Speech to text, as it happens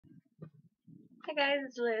Hi guys,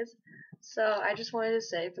 it's Liz. So I just wanted to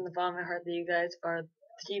say from the bottom of my heart that you guys are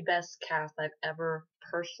the best cast I've ever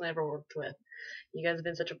worked with. You guys have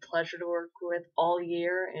been such a pleasure to work with all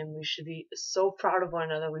year, and we should be so proud of one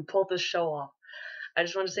another. We pulled this show off. I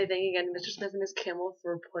just want to say thank you again to Mr. Smith and Ms. Kimmel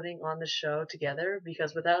for putting on the show together,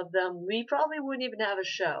 because without them, we probably wouldn't even have a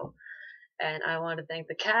show. And I want to thank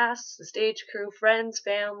the cast, the stage crew, friends,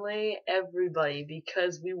 family, everybody,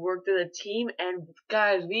 because we worked as a team and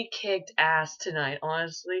guys, we kicked ass tonight.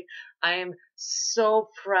 Honestly, I am so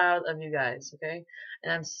proud of you guys, okay?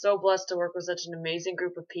 And I'm so blessed to work with such an amazing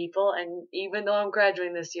group of people. And even though I'm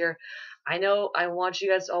graduating this year, I know I want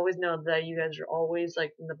you guys to always know that you guys are always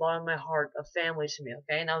like in the bottom of my heart, a family to me,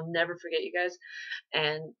 okay? And I'll never forget you guys,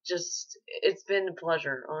 and just it's been a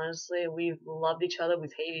pleasure. Honestly, we've loved each other,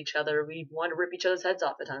 we've hated each other, we wanted to rip each other's heads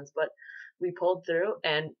off at times, but we pulled through,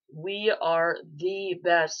 and we are the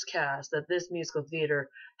best cast that this musical theater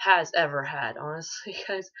has ever had. Honestly,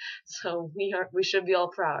 guys, so we should be all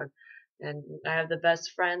proud. And I have the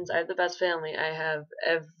best friends, I have the best family, I have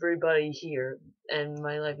everybody here, and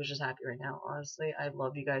my life is just happy right now. Honestly, I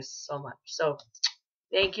love you guys so much. So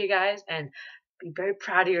thank you guys, and be very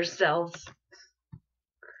proud of yourselves.